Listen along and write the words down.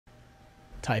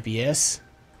Type yes.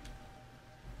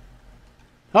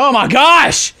 Oh my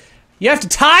gosh! You have to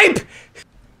type?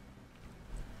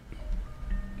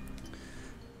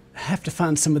 I have to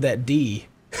find some of that D.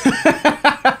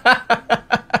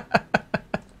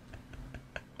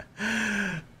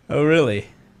 Oh really?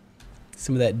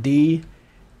 Some of that D?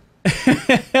 I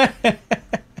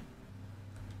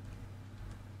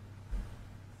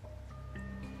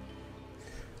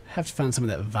have to find some of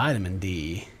that vitamin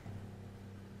D.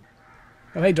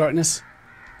 Oh, hey, darkness.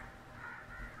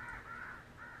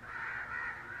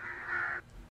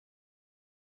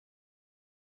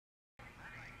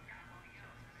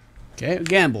 Okay,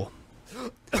 gamble.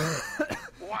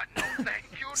 What? No, thank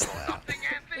you. No, nothing,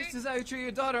 Anthony. This is how you treat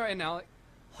your daughter right now.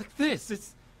 Like this.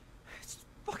 It's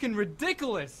fucking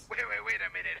ridiculous. Wait a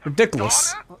minute.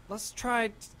 Ridiculous. Let's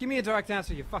try. Give me a direct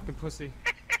answer, you fucking pussy.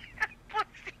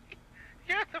 Pussy.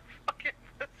 You're the fucking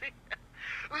pussy.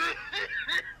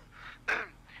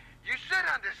 You should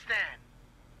understand.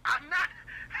 I'm not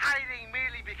hiding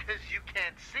merely because you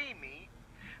can't see me,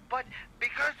 but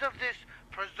because of this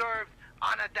preserved,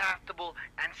 unadaptable,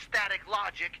 and static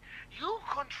logic, you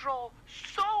control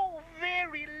so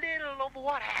very little of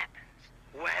what happens.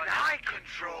 When I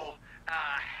control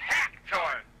a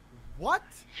hecton. What?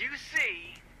 You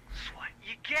see, it's what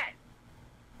you get,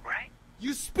 right?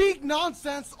 You speak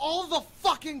nonsense all the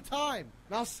fucking time.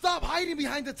 Now stop hiding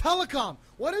behind the telecom.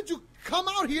 Why don't you come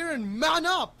out here and man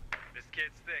up? This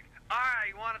kid's thick. Alright,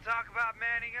 you want to talk about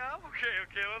manning up? Okay,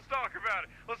 let's talk about it.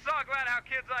 Let's talk about how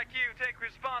kids like you take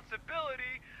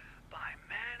responsibility by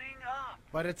manning up.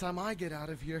 By the time I get out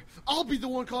of here, I'll be the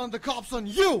one calling the cops on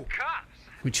you! Cops?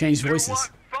 We changed Through voices. what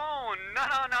phone?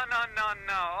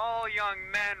 No. All young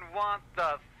men want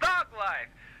the thug life.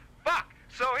 Fuck.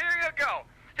 So here you go.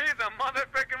 Here's a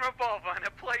motherfucking revolver and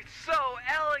a plate so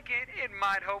elegant it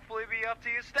might hopefully be up to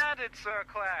your standards, sir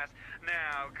class.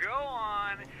 Now go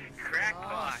on, crack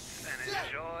pots and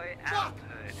enjoy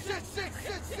adulthood. Shit!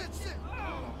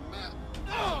 Oh, man.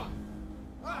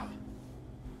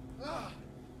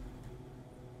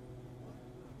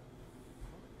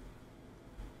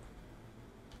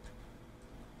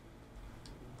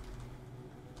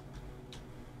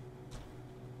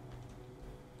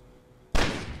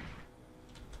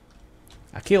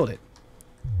 I killed it.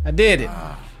 I did it.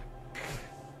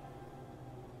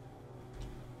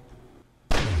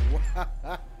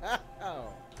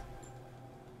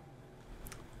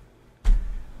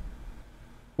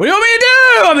 What do you want me to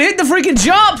do? I'm hitting the freaking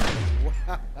jump.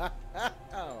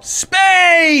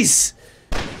 Space.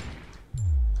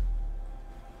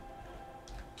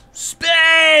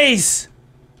 Space.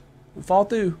 I'll fall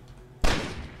through.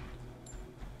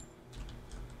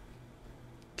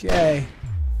 Okay.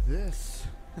 This.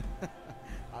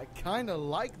 I kinda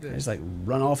like this. Just like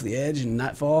run off the edge and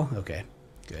not fall? Okay,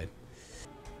 good.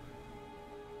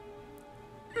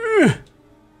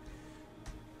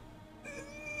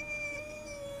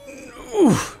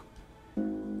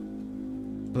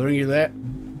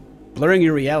 Blurring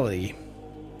your reality.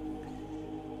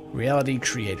 Reality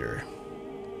creator.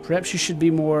 Perhaps you should be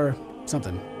more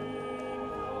something.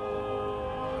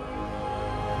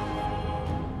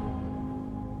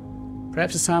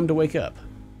 Perhaps it's time to wake up.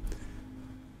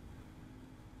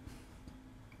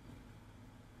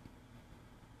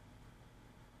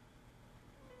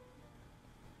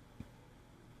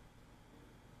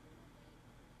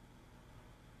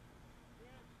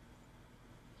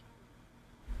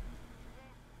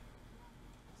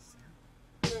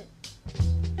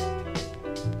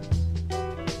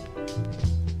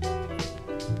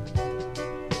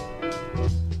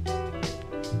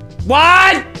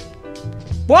 What?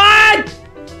 What?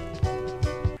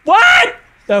 What?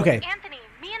 Okay. Anthony,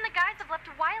 me and the guys have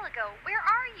left a while ago. Where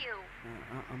are you?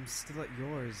 I'm still at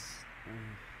yours.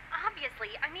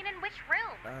 Obviously. I mean, in which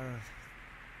room?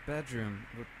 Bedroom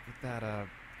with that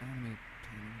anime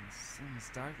painting and sun's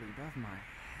darkly above my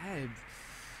head.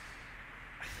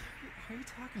 How are you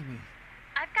talking to me?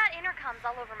 I've got intercoms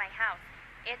all over my house.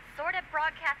 It's sort of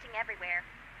broadcasting everywhere.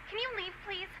 Can you leave,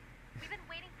 please? We've been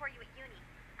waiting for you at uni.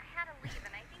 I had to leave,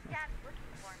 and I think Dad's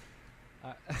looking for me.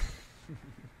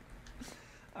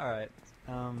 Alright.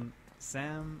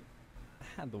 Sam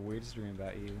had the weirdest dream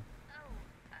about you. Oh,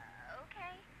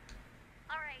 okay.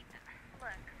 Alright,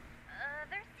 look,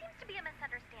 there seems to be a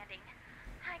misunderstanding.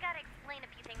 I gotta explain a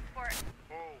few things for...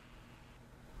 Who?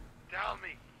 Tell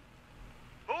me.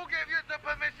 Who gave you the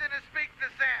permission to speak to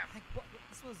Sam? Like, what?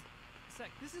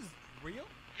 This is real?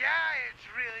 Yeah, it's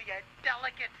real, you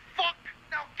delicate fuck.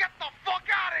 Now get the fuck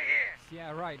out of here.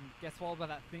 Yeah, right. And guess all about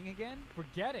that thing again?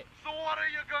 Forget it. So what are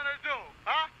you gonna do,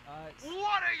 huh?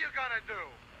 What are you gonna do?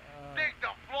 Dig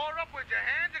the floor up with your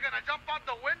hands? You're gonna I jump out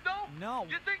the window? No.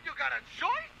 You think you got a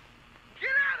choice?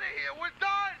 Get out of here. We're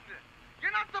done.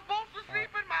 You're not supposed to sleep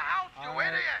in my house, you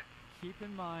idiot. Keep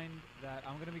in mind that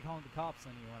I'm gonna be calling the cops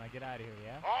on you when I get out of here,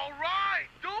 yeah? All right,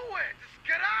 do it. Just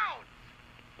get out.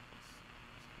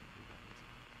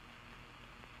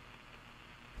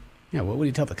 Yeah, what would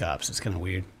he tell the cops? It's kind of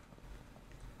weird.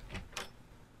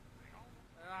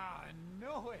 Ah, I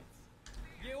know it.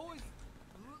 You always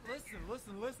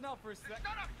listen up for a second.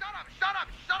 Shut up.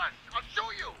 I'll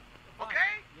show you.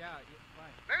 Okay? Yeah,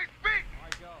 fine. Let me speak. All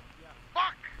right, go. Yeah.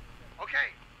 Fuck.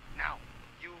 Okay. Now,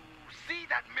 you see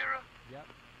that mirror? Yep.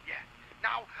 Yeah.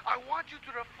 Now, I want you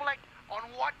to reflect on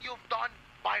what you've done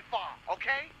by far,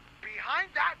 okay? Behind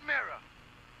that mirror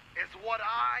is what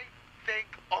I think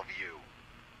of you.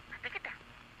 Now, take it down.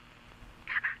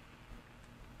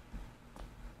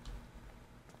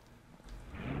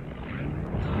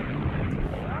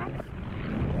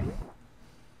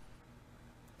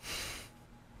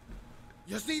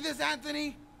 You see this,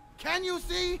 Anthony? Can you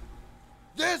see?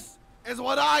 This is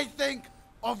what I think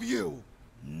of you.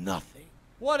 Nothing.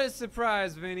 What a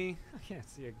surprise, Vinny. I can't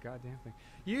see a goddamn thing.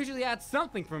 You usually add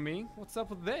something for me. What's up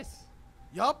with this?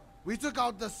 Yup, we took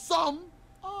out the sum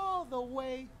all the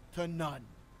way to none.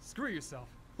 Screw yourself.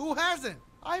 Who hasn't?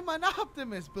 I'm an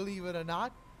optimist, believe it or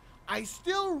not. I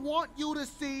still want you to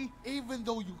see, even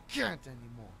though you can't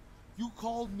anymore. You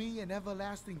called me an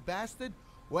everlasting bastard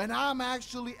when I'm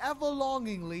actually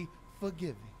ever-longingly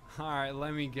forgiving. Alright,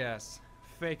 let me guess.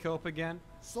 Fake hope again?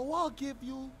 So I'll give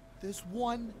you this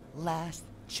one last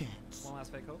chance. One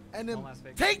last fake hope? And then One last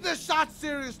fake take this shot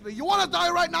seriously. You wanna die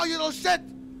right now, you little shit?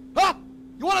 Huh?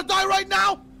 You wanna die right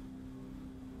now?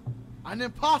 An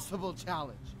impossible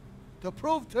challenge. To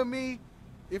prove to me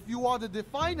if you are the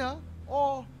definer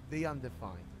or the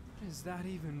undefined. What does that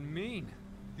even mean?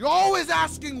 You're always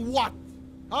asking what?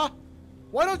 Huh?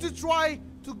 Why don't you try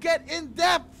to get in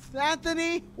depth,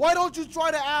 Anthony? Why don't you try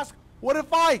to ask, what if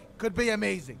I could be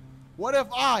amazing? What if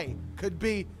I could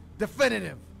be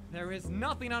definitive? There is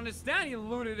nothing to understand, you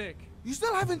lunatic. You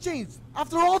still haven't changed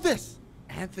after all this.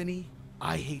 Anthony,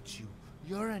 I hate you.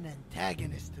 You're an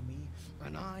antagonist to me,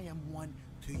 and I am one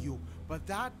to you. But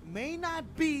that may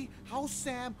not be how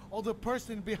Sam or the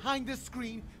person behind the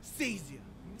screen sees you.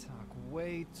 You talk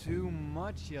way too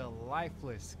much, you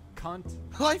lifeless cunt.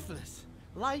 Lifeless.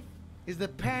 Life is the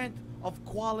parent of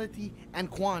quality and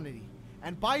quantity.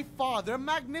 And by far, their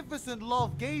magnificent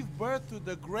love gave birth to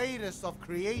the greatest of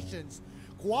creations.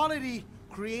 Quality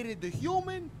created the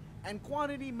human, and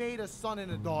quantity made a son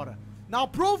and a daughter. Now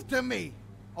prove to me,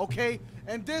 okay,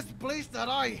 in this place that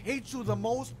I hate you the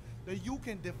most, that you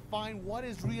can define what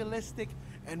is realistic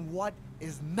and what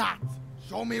is not.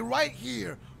 Show me right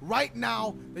here, right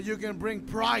now, that you can bring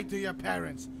pride to your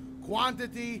parents.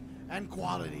 Quantity and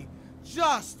quality.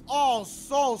 Just all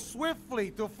so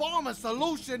swiftly to form a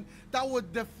solution that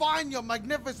would define your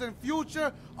magnificent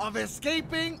future of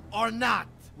escaping or not.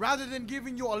 Rather than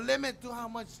giving you a limit to how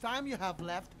much time you have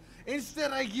left,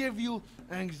 instead I give you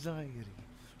anxiety.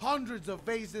 Hundreds of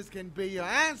vases can be your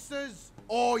answers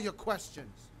or your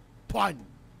questions. Pun.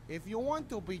 If you want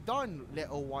to be done,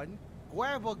 little one,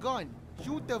 grab a gun,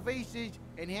 shoot the vases,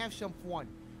 and have some fun.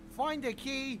 Find the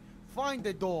key, find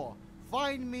the door.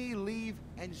 Find me, leave,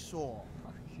 and soar.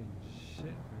 Fucking shit,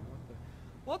 man.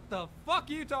 What the fuck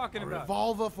are you talking A about?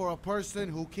 revolver for a person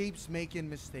who keeps making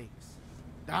mistakes.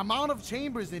 The amount of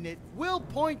chambers in it will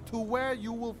point to where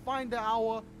you will find the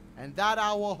hour, and that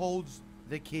hour holds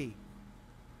the key.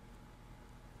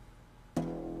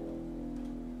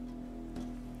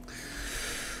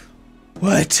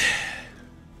 What?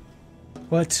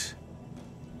 What?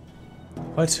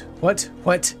 What? What?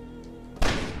 What?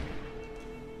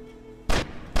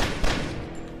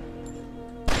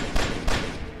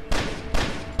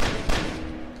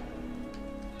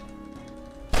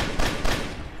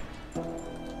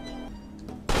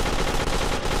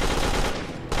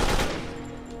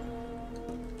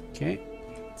 Okay,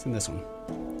 it's in this one.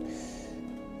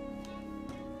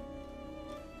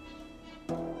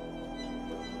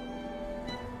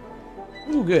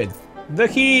 Ooh, good. The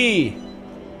key!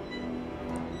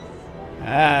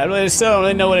 I really still don't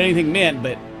really know what anything meant,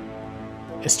 but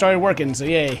it started working, so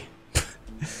yay.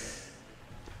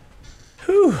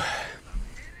 Whew.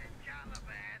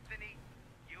 Caliber, Anthony.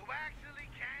 You actually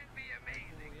can be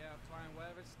amazing. Yeah, fine,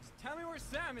 whatever. Just tell me where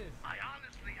Sam is. I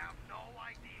honestly have no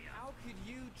idea. How could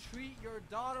you treat your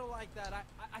daughter like that?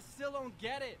 I still don't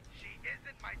get it. She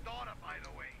isn't my daughter, by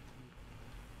the way.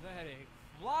 That a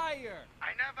liar.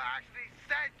 I never actually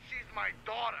said she's my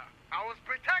daughter. I was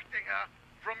protecting her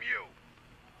from you.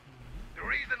 The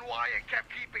reason why I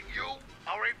kept keeping you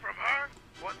away from her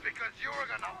was because you were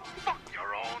gonna fuck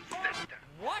your own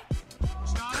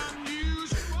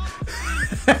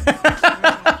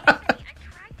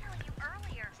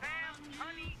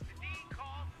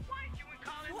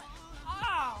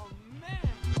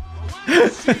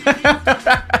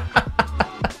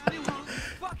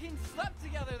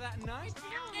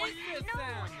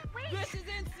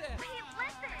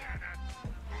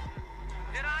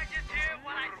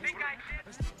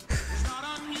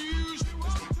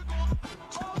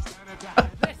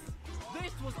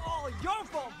all your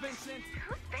fault, Vincent.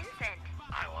 Who's Vincent?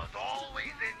 I was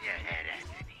always in your head,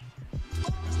 Anthony.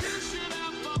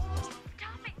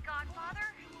 Stop it, Godfather.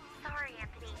 Sorry,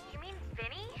 Anthony. You mean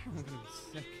Vinny? I'm gonna be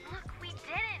sick. Look, we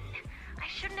didn't. I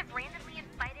shouldn't have randomly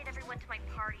invited everyone to my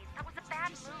parties. That was a bad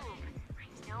move. I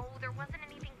know there wasn't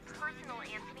anything personal,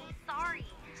 Anthony. Sorry.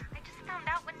 I just found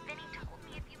out when Vinny told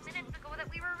me a few minutes ago that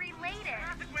we were related.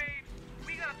 Traffic waves.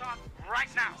 We gotta talk right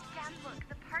now. Dad, look,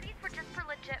 the parties were just for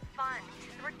legit fun.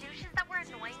 There were douches that were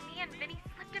annoying me, and Vinny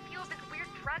slipped a few of his weird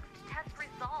drugs to test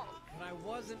results. But I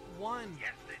wasn't one.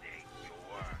 Yesterday, you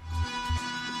were.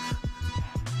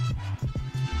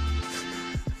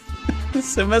 This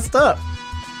is so messed up.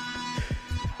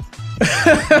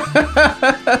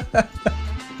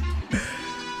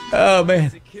 Oh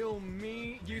man. To kill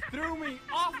me, you threw me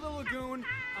off the lagoon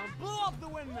and blew up the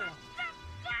windmill.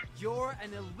 You're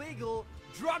an illegal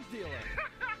drug dealer.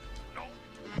 No,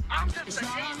 I'm just an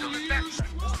angel investor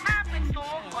who happens to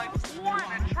look like one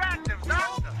attractive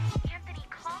doctor. Anthony,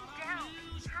 calm down.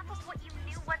 Half of what you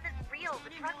knew wasn't real. The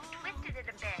drugs twisted it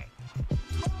a bit.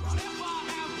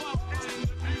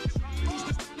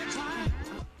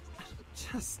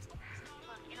 Just.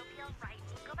 Look, it'll be alright.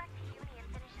 We'll go back to uni and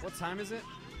finish up. What time is it?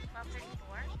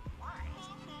 12:34? Why?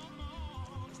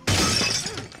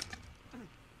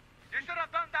 You should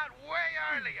have done that way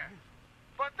earlier.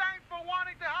 But thanks for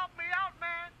wanting to help me out,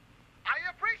 man. I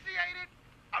appreciate it.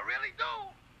 I really do.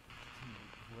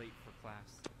 I'm late for class.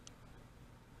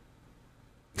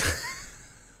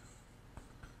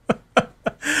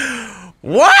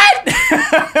 What?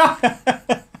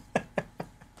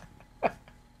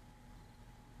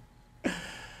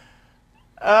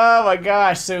 Oh my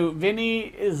gosh. So Vinny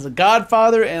is a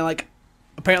godfather and like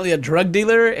apparently a drug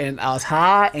dealer, and I was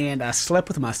high and I slept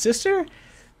with my sister.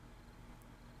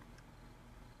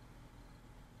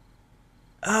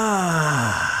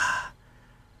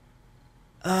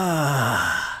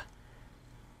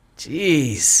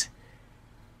 Jeez.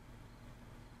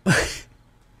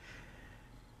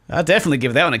 I'll definitely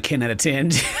give that one a 10 out of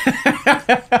 10.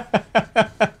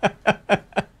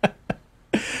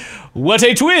 What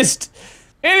a twist!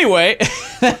 Anyway,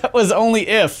 that was Only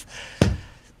If.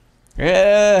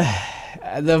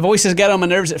 The voices got on my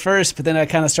nerves at first, but then I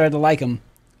kind of started to like them.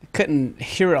 I couldn't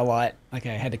hear it a lot. Like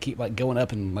I had to keep like going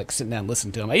up and like sitting down and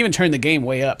listening to them. I even turned the game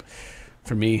way up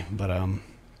for me. But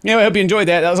yeah, I hope you enjoyed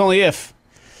that. That was Only If.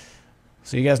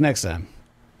 See you guys next time.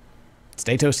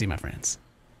 Stay toasty, my friends.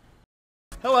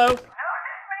 Hello.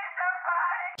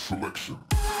 Selection.